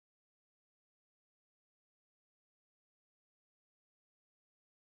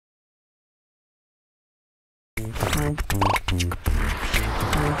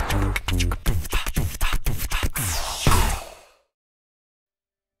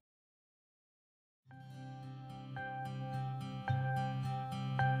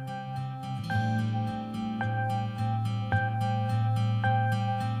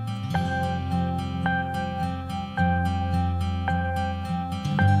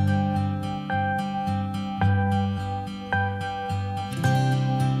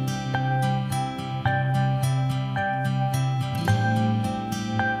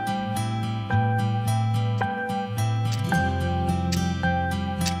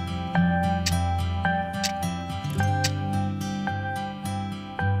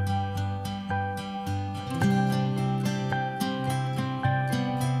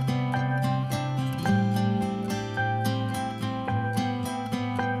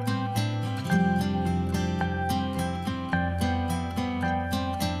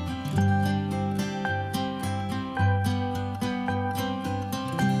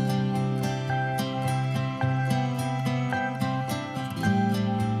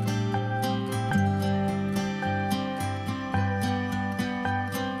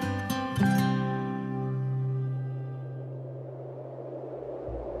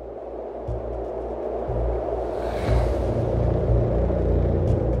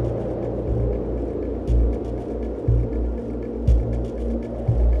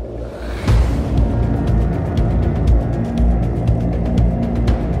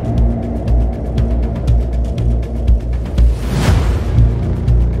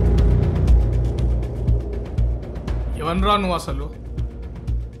ఎవన్రా నువ్వు అసలు?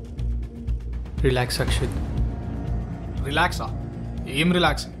 రిలాక్స్ అక్షిత్. రిలాక్సా? ఏం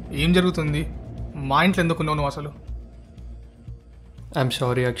రిలాక్స్? ఏం జరుగుతుంది? మా ఇంట్లో ఎందుకున్నావు నువ్వు అసలు? I'm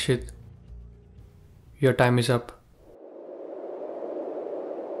sorry Akshit, your time is up.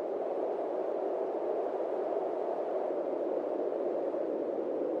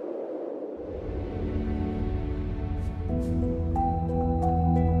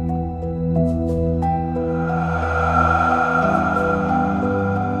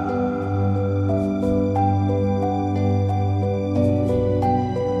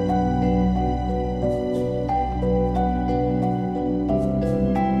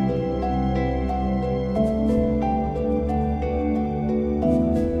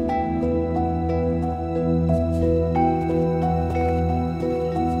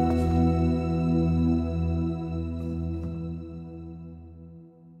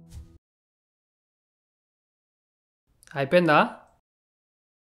 అయిపోయిందా?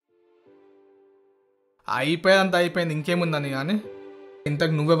 అయిపోయేదంతా అయిపోయింది, ఇంకేముందని. కానీ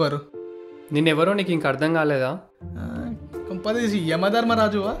ఇంతకు నువ్వెవరు? నేనెవరో నీకు ఇంక అర్థం కాలేదా? కంపదేసి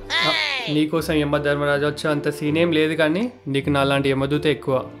యమధర్మరాజువా? నీకోసం యమధర్మరాజు వచ్చే అంత సీన్ ఏం లేదు, కానీ నీకు నాలాంటి యమదూత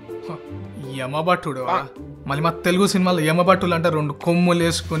ఎక్కువ. యమభట్టుడు? మళ్ళీ మా తెలుగు సినిమాలో యమభట్టులు అంటే 2 కొమ్ములు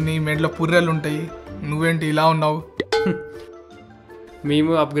వేసుకుని మెడలో పుర్రెలు ఉంటాయి. నువ్వేంటి ఇలా ఉన్నావు?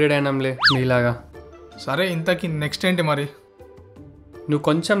 మేము అప్గ్రేడ్ అయినాంలే నీలాగా. సరే, ఇంతకీ నెక్స్ట్ ఏంటి మరి? నువ్వు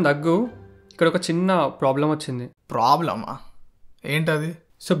కొంచెం దగ్గు. ఇక్కడ ఒక చిన్న ప్రాబ్లం వచ్చింది. ప్రాబ్లమా? ఏంటది?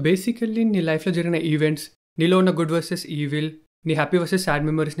 సో బేసికల్లీ నీ లైఫ్లో జరిగిన ఈవెంట్స్, నీలో ఉన్న గుడ్ వర్సెస్ ఈవిల్, నీ హ్యాపీ వర్సెస్ సాడ్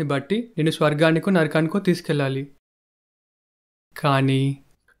మెమరీస్ని బట్టి నేను స్వర్గానికో నరకానికో తీసుకెళ్ళాలి. కానీ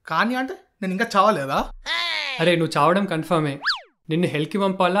అంటే నేను ఇంకా చావలేదా? అరే, నువ్వు చావడం కన్ఫర్మే. నిన్ను హెల్కి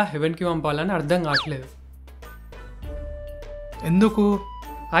పంపాలా హెవెన్కి పంపాలా అని అర్థం కావట్లేదు. ఎందుకు?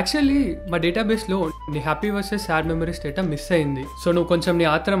 యాక్చువల్లీ మా డేటాబేస్లో నీ happy versus sad memories data miss అయింది. సో నువ్వు కొంచెం నీ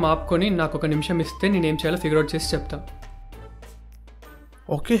ఆత్రం ఆపుకొని నాకు 1 నిమిషం ఇస్తే నేనేం చేయాలో ఫిగర్ అవుట్ చేసి చెప్తా.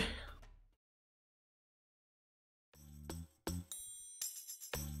 ఓకే.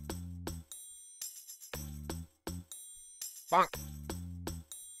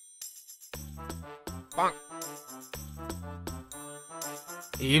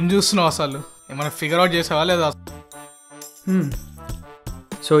 ఏం చూస్తున్నావు అసలు? ఏమైనా ఫిగర్ అవుట్ చేసావా లేదా?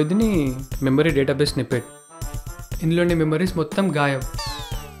 సో ఇది నీ మెమరీ డేటాబేస్ స్నిప్పెట్. ఇందులో నీ మెమరీస్ మొత్తం గాయం.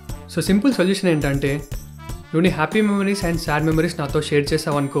 సో సింపుల్ సొల్యూషన్ ఏంటంటే, నువ్వు నీ happy memories and sad memories నాతో షేర్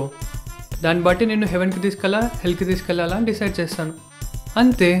చేసావు అనుకో, దాన్ని బట్టి నేను హెవెన్కి తీసుకెళ్ళా హెల్కి తీసుకెళ్ళాలా అని డిసైడ్ చేస్తాను.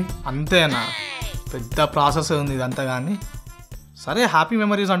 అంతేనా? పెద్ద ప్రాసెస్ ఉంది ఇదంతా. కానీ సరే, హ్యాపీ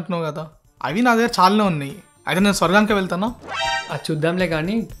మెమరీస్ అంటున్నావు కదా, అవి నా దగ్గర చాలానే ఉన్నాయి. అయితే నేను స్వర్గానికి వెళ్తానా? అది చూద్దాంలే,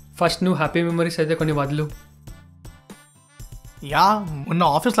 కానీ ఫస్ట్ నువ్వు హ్యాపీ మెమరీస్ అయితే కొన్ని వదులు. యా, మొన్న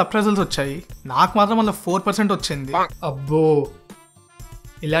ఆఫీస్లో అప్రైజల్స్ వచ్చాయి. నాకు మాత్రం మళ్ళీ 4% వచ్చింది. అబ్బో,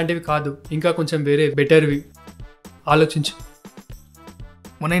 ఇలాంటివి కాదు, ఇంకా కొంచెం వేరే బెటర్వి ఆలోచించు.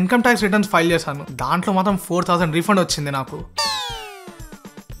 మొన్న ఇన్కమ్ ట్యాక్స్ రిటర్న్స్ ఫైల్ చేశాను, దాంట్లో మాత్రం 4000 రీఫండ్ వచ్చింది నాకు.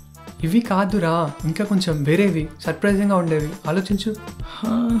 ఇవి కాదురా, ఇంకా కొంచెం వేరేవి సర్ప్రైజింగ్గా ఉండేవి ఆలోచించు.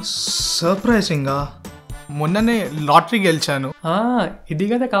 సర్ప్రైజింగా? మొన్ననే లాటరీ గెలిచాను. ఇది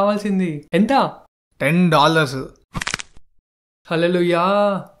కదా కావాల్సింది. ఎంత? $10. హల్లెలూయా,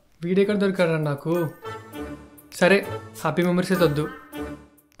 వీడెక్కడ దొరికారా నాకు. సరే, హ్యాపీ మెమరీస్ అయితే వద్దు,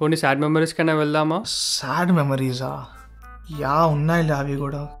 పోనీ సాడ్ మెమరీస్ కన్నా వెళ్దామా? సాడ్ మెమరీసా? యా ఉన్నాయిలే అవి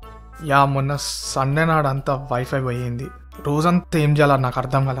కూడా. యా మొన్న సండే నాడు అంతా వైఫై పోయింది. రోజంతా ఏం చేయాలో నాకు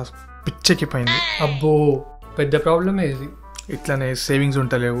అర్థం కాల, పిచ్చెక్కిపోయింది. అబ్బో, పెద్ద ప్రాబ్లమే ఇది. ఇట్లనే సేవింగ్స్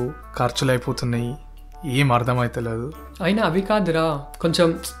ఉంటలేవు, ఖర్చులు అయిపోతున్నాయి, ఏం అర్థమవుతలేదు. అయినా అవి కాదురా, కొంచెం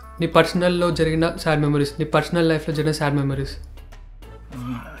నీ పర్సనల్లో జరిగిన సాడ్ మెమరీస్, నీ పర్సనల్ లైఫ్లో జరిగిన సాడ్ మెమరీస్.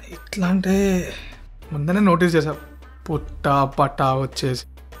 ఎట్లా అంటే ముందనే నోటీస్ చేసా, పుట్ట పట్ట వచ్చేసి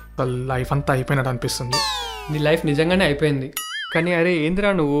లైఫ్ అంతా అయిపోయినట్టు అనిపిస్తుంది. నీ లైఫ్ నిజంగానే అయిపోయింది. కానీ అరే ఏందిరా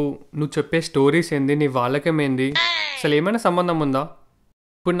నువ్వు చెప్పే స్టోరీస్ ఏంది, నీ వాళ్ళకేమైంది, అసలు ఏమైనా సంబంధం ఉందా?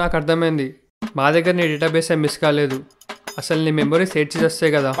 ఇప్పుడు నాకు అర్థమైంది, మా దగ్గర నీ డేటాబేస్ ఏం మిస్ కాలేదు, అసలు నీ మెమరీస్ ఏడ్చి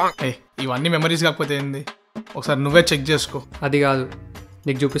వస్తాయి కదా. ఇవన్నీ మెమరీస్ కాకపోతే ఏంది, ఒకసారి నువ్వే చెక్ చేసుకో. అది కాదు,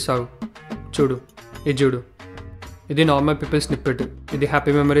 నీకు చూపిస్తావు చూడు, ఇది చూడు, ఇది నార్మల్ పీపుల్ స్నిప్పెట్, ఇది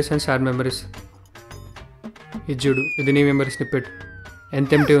happy memories and sad memories. ఇది చూడు, ఇది నీ మెమరీ స్నిప్పెట్.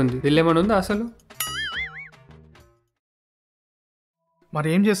 ఎంత ఎంటీ ఉంది, దీనిలో ఏమైనా ఉందా అసలు? మరి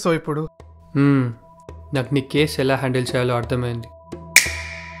ఏం చేస్తావు ఇప్పుడు? నాకు నీ కేసు ఎలా హ్యాండిల్ చేయాలో అర్థమైంది.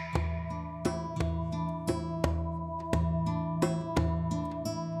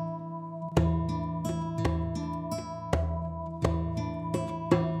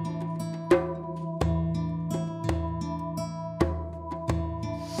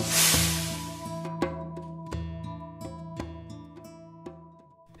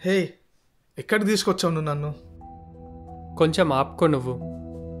 హే, ఎక్కడికి తీసుకొచ్చావు నువ్వు నన్ను? కొంచెం ఆపుకో, నువ్వు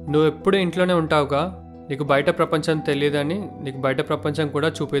ఎప్పుడు ఇంట్లోనే ఉంటావుగా, నీకు బయట ప్రపంచం తెలియదని నీకు బయట ప్రపంచం కూడా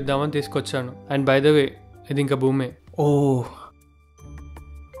చూపిద్దామని తీసుకొచ్చాను. అండ్ బై ద వే, ఇది ఇంకా భూమే. ఓ,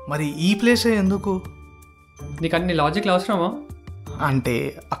 మరి ఈ ప్లేసే ఎందుకు? నీకు అన్ని లాజిక్లు అవసరమా? అంటే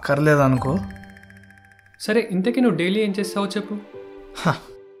అక్కర్లేదనుకో. సరే, ఇంతకీ నువ్వు డైలీ ఏం చేస్తావో చెప్పు.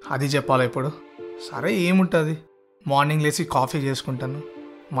 అది చెప్పాలి ఇప్పుడు. సరే, ఏముంటుంది, మార్నింగ్ లేచి కాఫీ చేసుకుంటాను,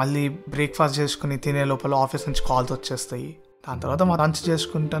 మళ్ళీ బ్రేక్ఫాస్ట్ చేసుకుని తినే లోపల ఆఫీస్ నుంచి కాల్స్ వచ్చేస్తాయి, దాని తర్వాత మా లంచ్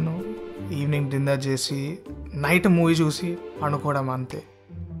చేసుకుంటాను, ఈవినింగ్ డిన్నర్ చేసి నైట్ మూవీ చూసి అనుకోవడం, అంతే.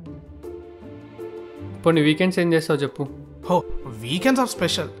 పోనీ వీకెండ్స్ ఏం చేస్తావు చెప్పు. హో, వీకెండ్స్ ఆర్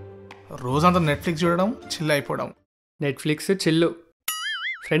స్పెషల్. రోజంతా నెట్ఫ్లిక్స్ చూడడం, చిల్ అయిపోవడం. నెట్ఫ్లిక్స్ చిల్లు.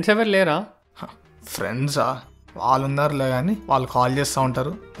 ఫ్రెండ్స్ ఎవరు లేరా? ఫ్రెండ్సా? వాళ్ళు ఉన్నారులే, కానీ వాళ్ళు కాల్ చేస్తూ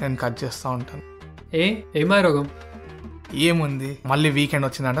ఉంటారు, నేను కట్ చేస్తూ ఉంటాను. ఏమా రోగం? ఏముంది, మళ్ళీ వీకెండ్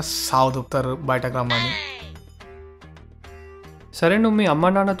వచ్చిందంటే సావు దుప్తారు బయటకు రమ్మని. సరే, నువ్వు మీ అమ్మ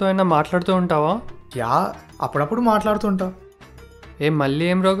నాన్నతో అయినా మాట్లాడుతూ ఉంటావా? యా, అప్పుడప్పుడు మాట్లాడుతుంటా. మళ్ళీ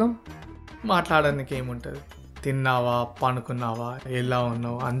ఏం రోగం? మాట్లాడడానికి ఏముంటుంది, తిన్నావా, పనుకున్నావా, ఎలా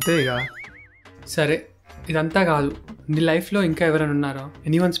ఉన్నావు, అంతేగా. సరే, ఇదంతా కాదు, నీ లైఫ్లో ఇంకా ఎవరైనా ఉన్నారా?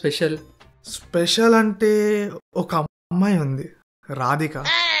 Anyone special? స్పెషల్ అంటే ఒక అమ్మాయి ఉంది, రాధిక.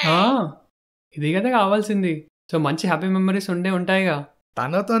 ఇది కదా కావాల్సింది. సో మంచి హ్యాపీ మెమరీస్ ఉంటాయిగా.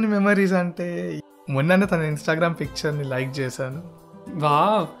 తనతోని మెమరీస్ అంటే మొన్ననే తన ఇన్స్టాగ్రామ్ పిక్చర్ని లైక్ చేశాను.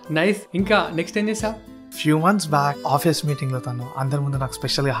 Wow, nice. ఇంకా నెక్స్ట్ ఏం చేసా? ఫ్యూ మంత్స్ బ్యాక్ ఆఫీస్ మీటింగ్లో తను అందరి ముందు నాకు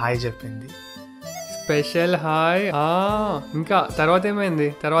స్పెషల్గా హాయ్ చెప్పింది. Special hi? ఇంకా తర్వాత ఏమైంది?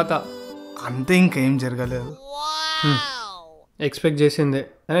 తర్వాత అంతే, ఇంకేం జరగలేదు. ఎక్స్పెక్ట్ చేసిందే,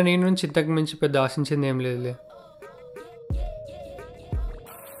 అని నేను నుంచి ఇంతకు మించి పెద్ద ఆశించింది ఏం లేదులే.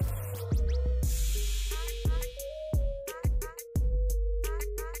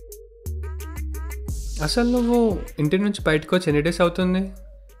 అసలు నువ్వు ఇంటి నుంచి బయటకు వచ్చి ఎన్ని డేస్ అవుతుంది?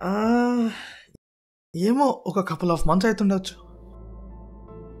 ఏమో, ఒక కపుల్ ఆఫ్ మంత్స్ అవుతుండొచ్చు.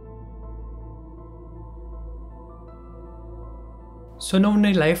 సో నువ్వు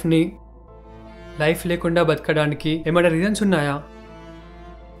నీ లైఫ్ లేకుండా బతకడానికి ఏమైనా రీజన్స్ ఉన్నాయా?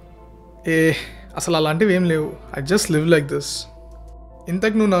 అసలు అలాంటివి ఏం లేవు. I just live like this.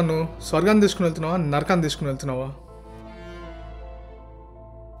 ఇంతకు నువ్వు నన్ను స్వర్గాన్ని తీసుకుని వెళ్తున్నావా, నరకాన్ని తీసుకుని వెళ్తున్నావా?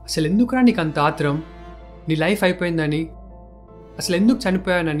 అసలు ఎందుకురా నీకు అంత ఆత్రం? నీ లైఫ్ అయిపోయిందని, అసలు ఎందుకు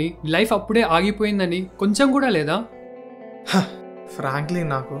చనిపోయానని, నీ లైఫ్ అప్పుడే ఆగిపోయిందని కొంచెం కూడా లేదా? ఫ్రాంక్లీ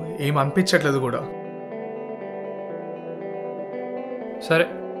నాకు ఏం అనిపించట్లేదు కూడా. సరే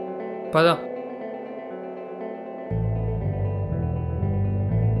పద.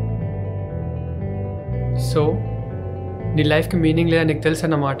 సో నీ లైఫ్కి మీనింగ్ లేదా నీకు తెలుసు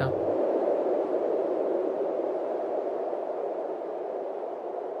అన్నమాట.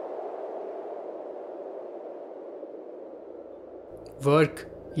 వర్క్,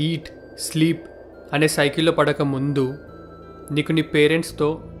 ఈట్, స్లీప్ అనే సైకిల్లో పడక ముందు నీకు నీ పేరెంట్స్తో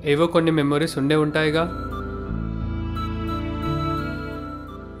ఏవో కొన్ని మెమరీస్ ఉంటాయిగా.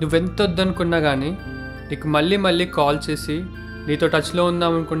 నువ్వెంత వద్దనుకున్నా కానీ నీకు మళ్ళీ మళ్ళీ కాల్ చేసి నీతో టచ్లో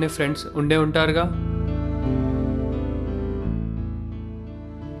ఉందాం అనుకునే ఫ్రెండ్స్ ఉండే ఉంటారుగా.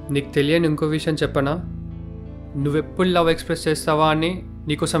 నీకు తెలియని ఇంకో విషయం చెప్పనా, నువ్వెప్పుడు లవ్ ఎక్స్ప్రెస్ చేస్తావా అని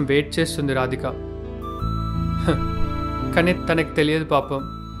నీకోసం వెయిట్ చేస్తుంది రాధిక. కానీ తనకు తెలియదు పాపం,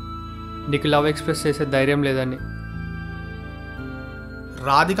 నీకు లవ్ ఎక్స్ప్రెస్ చేసే ధైర్యం లేదని.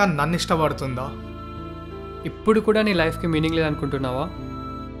 రాధిక నన్ను ఇష్టపడుతుందా? ఇప్పుడు కూడా నీ లైఫ్కి మీనింగ్ లేదనుకుంటున్నావా?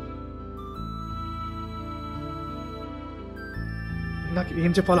 నాకు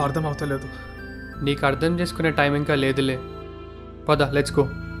ఏం చెప్పాలో అర్థం అవుతలేదు. నీకు అర్థం చేసుకునే టైం ఇంకా లేదులే, పద లెట్స్ గో.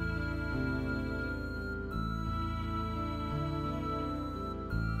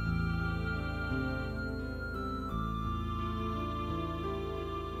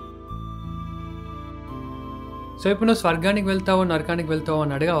 సో ఇప్పుడు నువ్వు స్వర్గానికి వెళ్తావో నరకానికి వెళ్తావో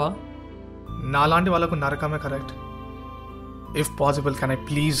అని అడగావా? నాలాంటి వాళ్ళకు నరకమే correct. If possible can I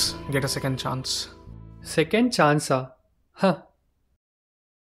please get a second chance? Second ఛాన్సా?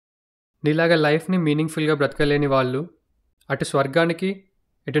 నీలాగా లైఫ్ని మీనింగ్ఫుల్గా బ్రతకలేని వాళ్ళు అటు స్వర్గానికి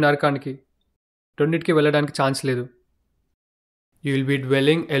ఇటు నరకానికి రెండింటికి వెళ్ళడానికి ఛాన్స్ లేదు. You will be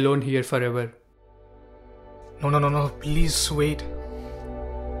dwelling alone here for ever. No no no no please wait.